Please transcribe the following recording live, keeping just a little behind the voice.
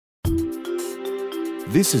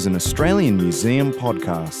This is an Australian Museum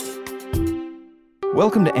podcast.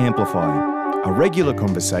 Welcome to Amplify, a regular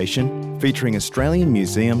conversation featuring Australian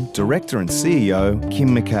Museum Director and CEO Kim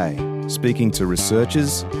McKay, speaking to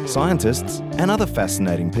researchers, scientists and other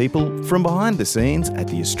fascinating people from behind the scenes at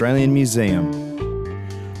the Australian Museum.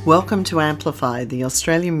 Welcome to Amplify, the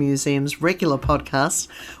Australian Museum's regular podcast,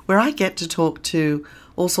 where I get to talk to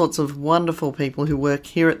all sorts of wonderful people who work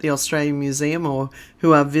here at the Australian Museum or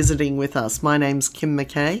who are visiting with us. My name's Kim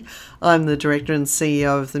McKay. I'm the Director and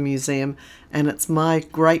CEO of the museum, and it's my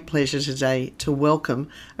great pleasure today to welcome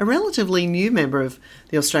a relatively new member of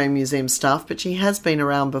the Australian Museum staff, but she has been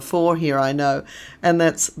around before here, I know, and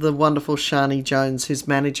that's the wonderful Shani Jones, who's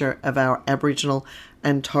manager of our Aboriginal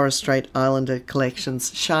and Torres Strait Islander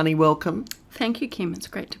collections. Shani, welcome. Thank you, Kim. It's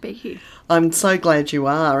great to be here. I'm so glad you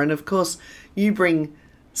are. And of course, you bring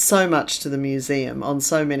so much to the museum on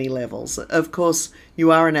so many levels. Of course,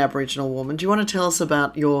 you are an Aboriginal woman. Do you want to tell us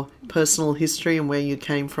about your personal history and where you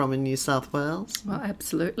came from in New South Wales? Well,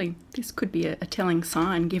 absolutely. This could be a telling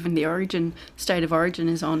sign given the state of origin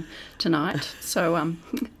is on tonight. So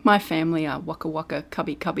my family are Waka Waka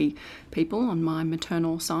Cubby Cubby people on my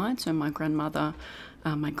maternal side. So my grandmother,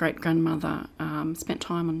 my great-grandmother spent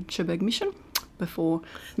time on Cherbourg Mission before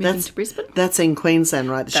moving to Brisbane. That's in Queensland,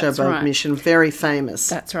 right? The Cherbourg Mission, very famous.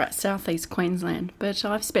 That's right, southeast Queensland. But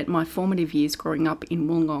I've spent my formative years growing up in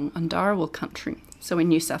Wollongong and Darawal country, so in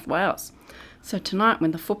New South Wales. So tonight when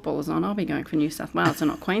the football is on, I'll be going for New South Wales and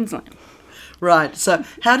not Queensland. Right. So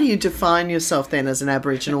how do you define yourself then as an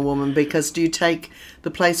Aboriginal woman? Because do you take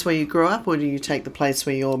the place where you grew up or do you take the place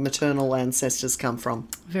where your maternal ancestors come from?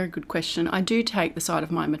 Very good question. I do take the side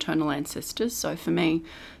of my maternal ancestors. So for me,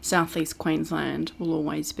 southeast Queensland will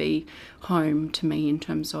always be home to me in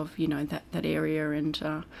terms of, that area. And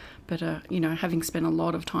But having spent a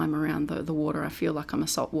lot of time around the water, I feel like I'm a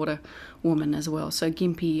saltwater woman as well. So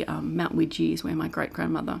Gympie, Mount Widgie is where my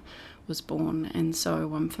great-grandmother was born, and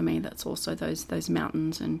so for me that's also those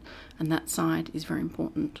mountains and that side is very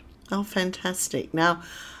important. Oh, fantastic. Now,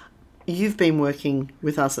 you've been working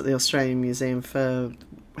with us at the Australian Museum for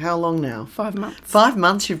how long now? 5 months. 5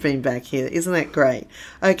 months you've been back here. Isn't that great?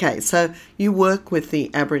 Okay, so you work with the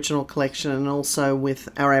Aboriginal collection and also with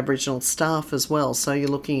our Aboriginal staff as well, so you're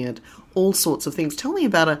looking at all sorts of things. Tell me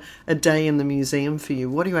about a day in the museum for you.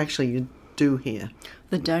 What do you actually do here?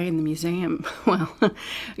 The day in the museum, well,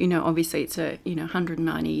 obviously it's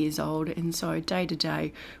 190 years old, and so day to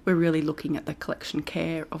day we're really looking at the collection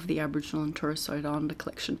care of the Aboriginal and Torres Strait Islander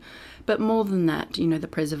collection. But more than that, the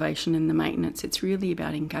preservation and the maintenance, it's really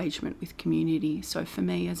about engagement with community. So for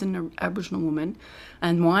me as an Aboriginal woman,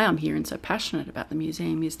 and why I'm here and so passionate about the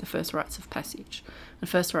museum is the first rites of passage. The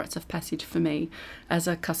first rites of passage for me as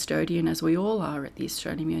a custodian, as we all are at the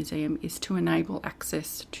Australian Museum, is to enable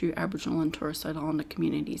access to Aboriginal and Torres Strait Islander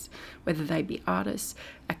communities, whether they be artists,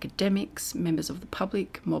 academics, members of the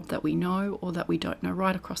public, mob that we know or that we don't know,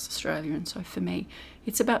 right across Australia. And so for me,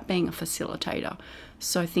 it's about being a facilitator.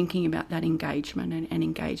 So thinking about that engagement and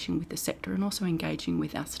engaging with the sector and also engaging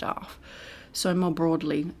with our staff. So more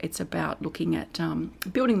broadly, it's about looking at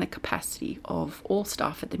building the capacity of all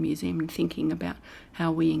staff at the museum and thinking about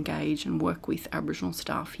how we engage and work with Aboriginal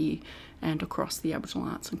staff here and across the Aboriginal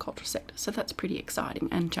arts and culture sector. So that's pretty exciting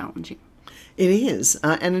and challenging. It is,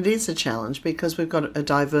 and it is a challenge because we've got a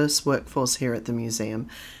diverse workforce here at the museum,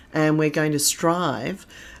 and we're going to strive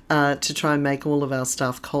to try and make all of our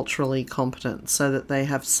staff culturally competent so that they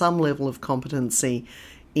have some level of competency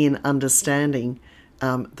in understanding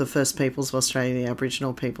the First Peoples of Australia, the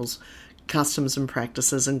Aboriginal peoples, customs and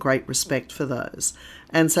practices, and great respect for those.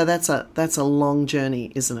 And so that's a long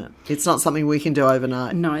journey, isn't it? It's not something we can do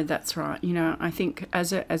overnight. No, that's right. I think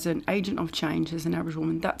as an agent of change, as an Aboriginal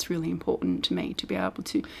woman, that's really important to me, to be able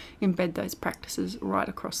to embed those practices right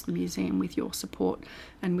across the museum with your support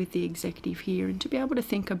and with the executive here, and to be able to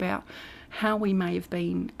think about how we may have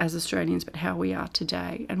been as Australians, but how we are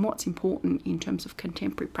today, and what's important in terms of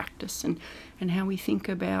contemporary practice and how we think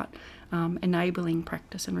about enabling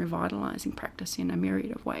practice and revitalising practice in a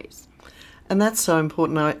myriad of ways. And that's so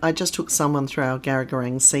important. I just took someone through our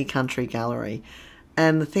Garragarang Sea Country Gallery,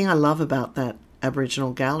 and the thing I love about that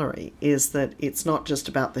Aboriginal gallery is that it's not just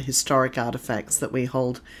about the historic artefacts that we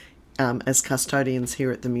hold as custodians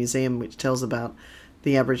here at the museum, which tells about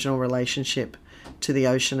the Aboriginal relationship to the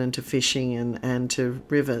ocean and to fishing and to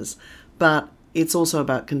rivers, but it's also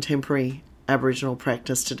about contemporary Aboriginal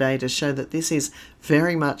practice today to show that this is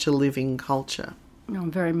very much a living culture.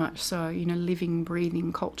 Very much so. Living,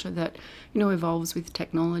 breathing culture that, evolves with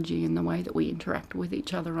technology and the way that we interact with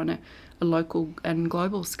each other on a local and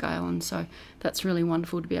global scale. And so that's really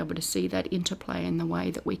wonderful to be able to see that interplay in the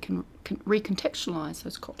way that we can recontextualise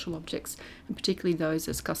those cultural objects, and particularly those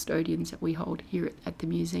as custodians that we hold here at the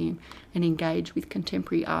museum, and engage with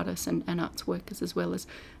contemporary artists and arts workers as well as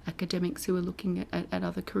academics who are looking at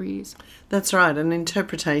other careers. That's right. An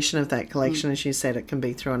interpretation of that collection, as you said, it can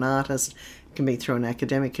be through an artist, it can be through an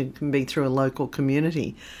academic, it can be through a local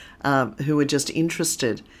community who are just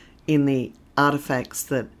interested in the artefacts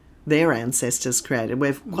that their ancestors created.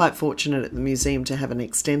 We're quite fortunate at the museum to have an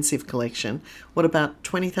extensive collection. What about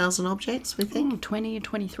 20,000 objects, we think? 20 or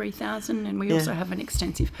 23,000, and we also have an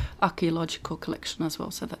extensive archaeological collection as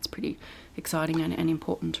well, so that's pretty exciting and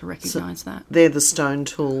important to recognise that. They're the stone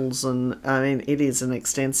tools, and it is an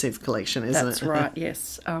extensive collection, isn't it? That's right,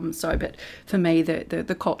 yes. But for me,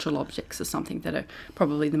 the cultural objects are something that are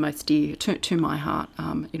probably the most dear to my heart,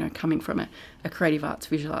 coming from a creative arts,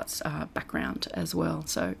 visual arts background as well.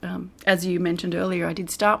 So as you mentioned earlier, I did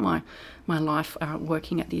start my life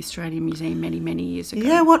working at the Australian Museum many years ago.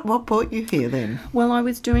 Yeah, what brought you here then? Well, I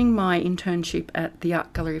was doing my internship at the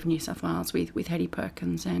Art Gallery of New South Wales with Hetty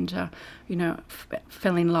Perkins, and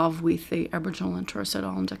fell in love with the Aboriginal and Torres Strait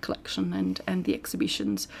Islander collection and the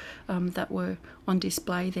exhibitions that were on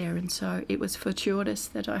display there. And so it was fortuitous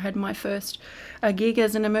that I had my first gig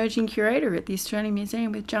as an emerging curator at the Australian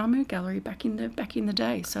Museum with Jamu Gallery back in the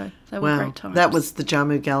day. So they were great times. That was the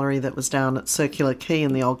Jamu Gallery that was down at Circular Quay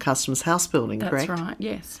in the old Customs House building, correct? That's right,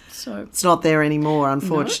 yes. So it's not there anymore,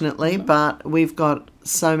 unfortunately, but we've got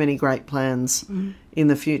so many great plans in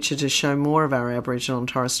the future to show more of our Aboriginal and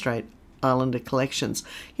Torres Strait Islander collections.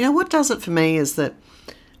 What does it for me is that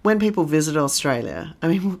when people visit Australia,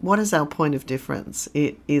 what is our point of difference?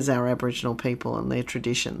 It is our Aboriginal people and their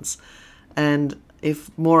traditions. And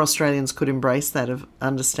if more Australians could embrace that, of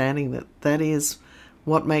understanding that is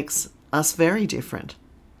what makes us very different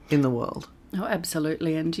in the world. Oh,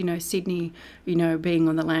 absolutely. And, Sydney, being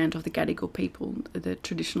on the land of the Gadigal people, the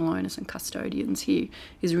traditional owners and custodians here,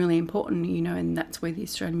 is really important, and that's where the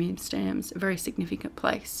Australian Museum stands, a very significant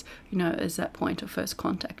place, as that point of first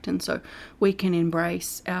contact. And so we can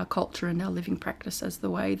embrace our culture and our living practice as the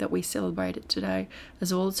way that we celebrate it today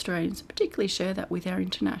as all Australians, and particularly share that with our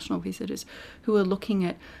international visitors who are looking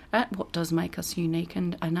at what does make us unique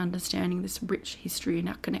and understanding this rich history and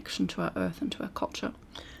our connection to our earth and to our culture.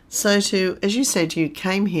 So as you said, you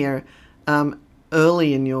came here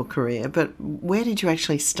early in your career, but where did you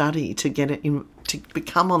actually study to get it in, to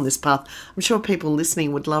become on this path? I'm sure people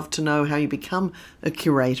listening would love to know how you become a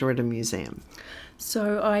curator at a museum.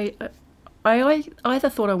 So I either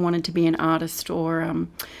thought I wanted to be an artist or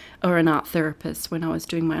an art therapist when I was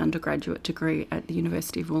doing my undergraduate degree at the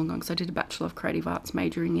University of Wollongong. So I did a Bachelor of Creative Arts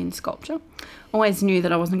majoring in sculpture. Always knew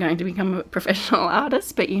that I wasn't going to become a professional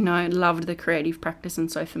artist, but, loved the creative practice. And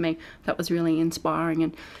so for me, that was really inspiring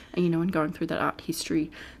and going through that art history.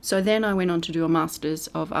 So then I went on to do a Masters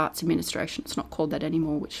of Arts Administration. It's not called that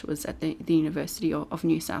anymore, which was at the University of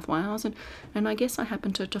New South Wales. And I guess I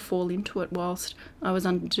happened to fall into it whilst I was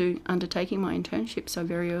undertaking my internship, so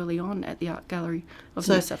very early on at the Art Gallery of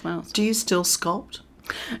New South Wales. Do you still sculpt?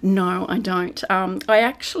 No, I don't. I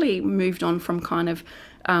actually moved on from kind of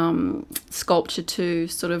sculpture to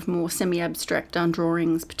sort of more semi-abstract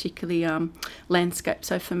drawings, particularly landscape.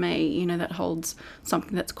 So for me, that holds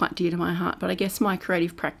something that's quite dear to my heart. But I guess my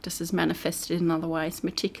creative practice is manifested in other ways,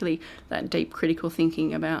 particularly that deep critical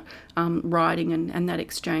thinking about writing and that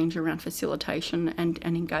exchange around facilitation and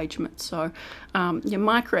engagement. So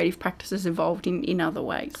my creative practice has evolved in other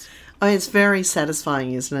ways. Oh, it's very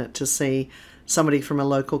satisfying, isn't it, to see somebody from a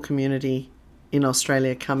local community in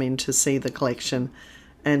Australia come in to see the collection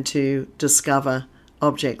and to discover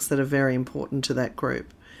objects that are very important to that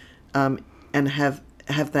group, and have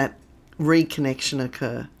that reconnection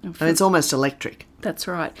occur. It's almost electric. That's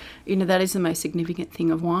right. That is the most significant thing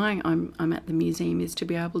of why I'm at the museum, is to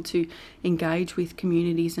be able to engage with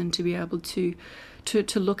communities and to be able to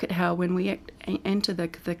look at how, when we enter the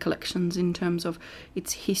collections in terms of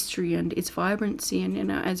its history and its vibrancy,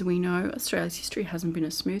 and as we know, Australia's history hasn't been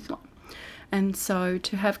a smooth one. And so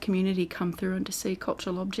to have community come through and to see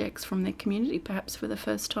cultural objects from their community perhaps for the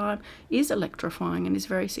first time is electrifying and is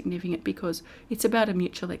very significant, because it's about a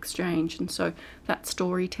mutual exchange. And so that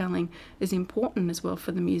storytelling is important as well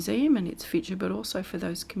for the museum and its future, but also for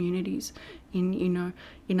those communities in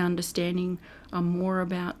understanding more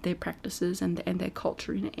about their practices and their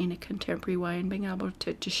culture in a contemporary way, and being able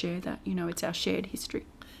to share that. It's our shared history.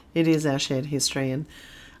 It is our shared history, and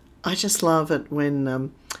I just love it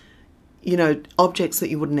when objects that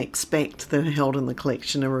you wouldn't expect that are held in the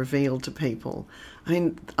collection are revealed to people. I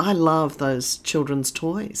mean, I love those children's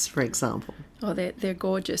toys, for example. Oh, they're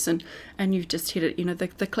gorgeous, and you've just hit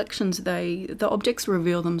it. The collections, the objects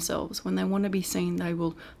reveal themselves when they want to be seen. They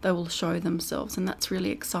will show themselves, and that's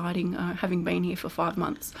really exciting. Having been here for 5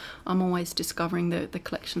 months, I'm always discovering the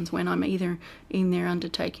collections when I'm either in there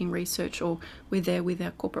undertaking research, or we're there with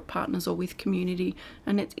our corporate partners or with community,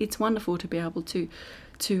 and it's wonderful to be able to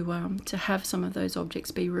have some of those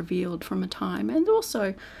objects be revealed from a time, and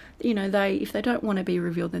also, if they don't want to be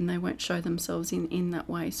revealed, then they won't show themselves in that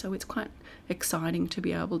way. So it's quite exciting to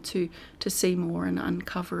be able to see more and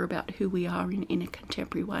uncover about who we are in a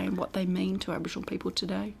contemporary way and what they mean to Aboriginal people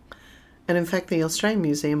today. And in fact, the Australian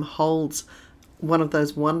Museum holds one of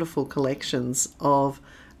those wonderful collections of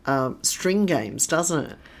string games,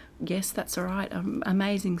 doesn't it? Yes, that's all right.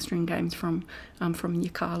 Amazing string games from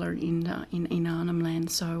Yirrkala in Arnhem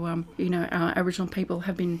Land. So our Aboriginal people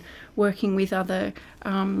have been working with other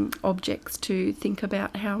objects to think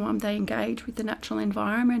about how they engage with the natural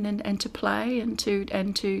environment and to play and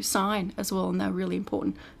to sign as well, and they're really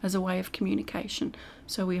important as a way of communication.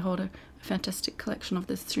 So we hold a fantastic collection of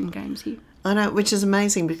the string games here. I know, which is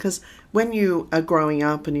amazing, because when you are growing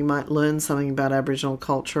up and you might learn something about Aboriginal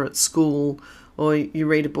culture at school, or you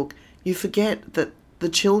read a book, you forget that the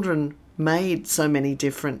children made so many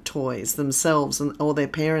different toys themselves, or their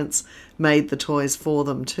parents made the toys for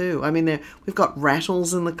them too. I mean, we've got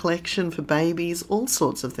rattles in the collection for babies, all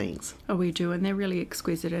sorts of things. Oh, we do, and they're really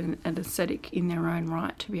exquisite and aesthetic in their own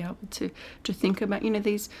right, to be able to think about,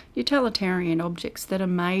 these utilitarian objects that are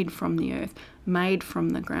made from the earth, made from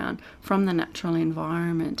the ground, from the natural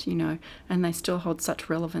environment, and they still hold such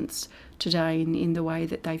relevance today in the way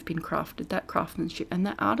that they've been crafted, that craftsmanship and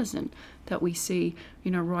that artisan that we see,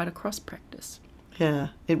 right across practice. Yeah,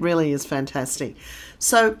 it really is fantastic.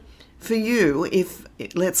 So for you,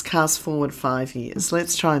 let's cast forward 5 years,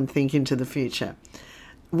 let's try and think into the future.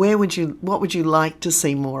 What would you like to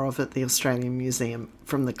see more of at the Australian Museum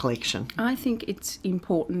from the collection? I think it's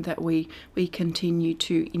important that we continue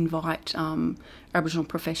to invite Aboriginal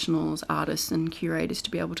professionals, artists and curators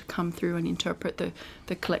to be able to come through and interpret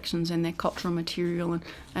the collections and their cultural material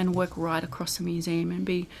and work right across the museum and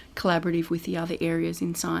be collaborative with the other areas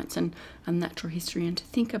in science and natural history, and to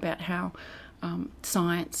think about how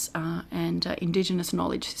science and Indigenous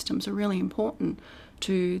knowledge systems are really important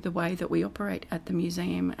to the way that we operate at the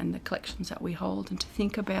museum and the collections that we hold, and to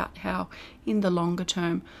think about how in the longer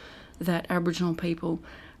term that Aboriginal people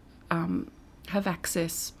have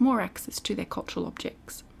more access to their cultural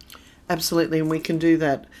objects. Absolutely, and we can do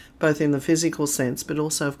that both in the physical sense, but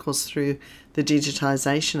also, of course, through the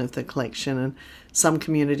digitisation of the collection. And some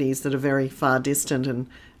communities that are very far distant, and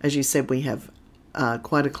as you said, we have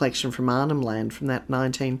quite a collection from Arnhem Land from that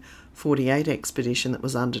 1948 expedition that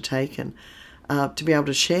was undertaken, to be able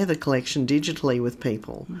to share the collection digitally with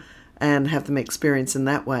people and have them experience in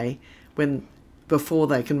that way before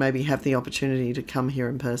they can maybe have the opportunity to come here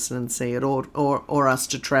in person and see it, or us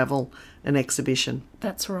to travel an exhibition.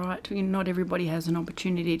 That's right. Not everybody has an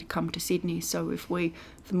opportunity to come to Sydney, so the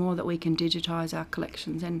more that we can digitise our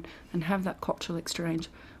collections and have that cultural exchange,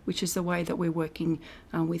 which is the way that we're working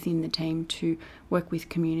within the team to work with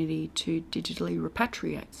community to digitally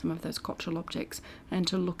repatriate some of those cultural objects and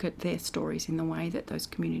to look at their stories in the way that those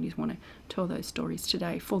communities want to tell those stories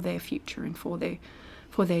today for their future and for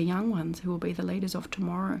their young ones who will be the leaders of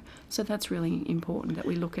tomorrow. So that's really important, that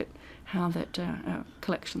we look at how that our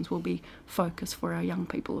collections will be focused for our young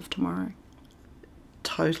people of tomorrow.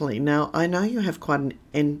 Totally. Now, I know you have quite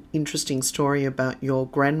an interesting story about your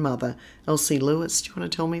grandmother, Elsie Lewis. Do you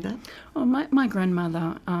want to tell me that? Oh, my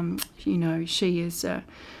grandmother, she is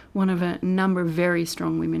one of a number of very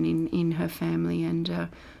strong women in her family, and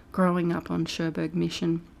growing up on Cherbourg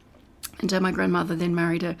Mission. And my grandmother then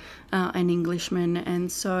married an Englishman,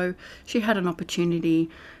 and so she had an opportunity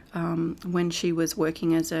when she was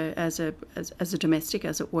working as a domestic,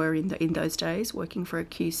 as it were, in those days, working for a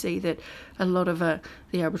QC, that a lot of the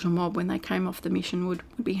Aboriginal mob, when they came off the mission, would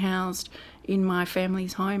be housed in my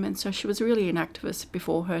family's home. And so she was really an activist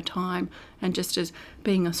before her time, and just as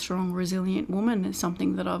being a strong, resilient woman is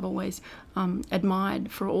something that I've always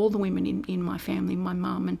admired for all the women in my family, my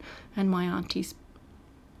mum and my aunties.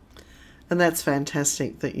 And that's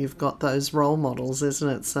fantastic that you've got those role models, isn't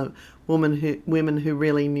it? So women who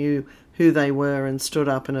really knew who they were and stood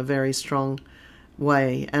up in a very strong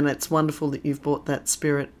way. And it's wonderful that you've brought that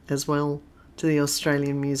spirit as well to the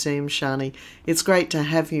Australian Museum, Shani. It's great to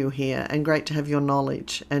have you here and great to have your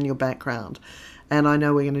knowledge and your background. And I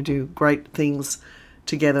know we're going to do great things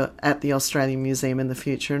together at the Australian Museum in the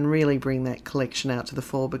future and really bring that collection out to the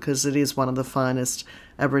fore, because it is one of the finest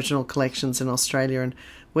Aboriginal collections in Australia, and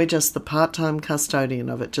we're just the part-time custodian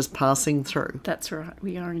of it, just passing through. That's right,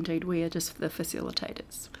 we are indeed. We are just the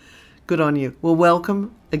facilitators. Good on you. Well,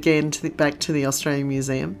 welcome again back to the Australian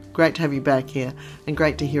Museum. Great to have you back here, and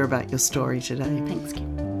great to hear about your story today. Thanks,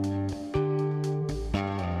 Kim.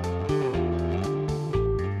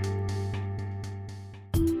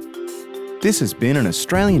 This has been an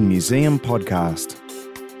Australian Museum podcast.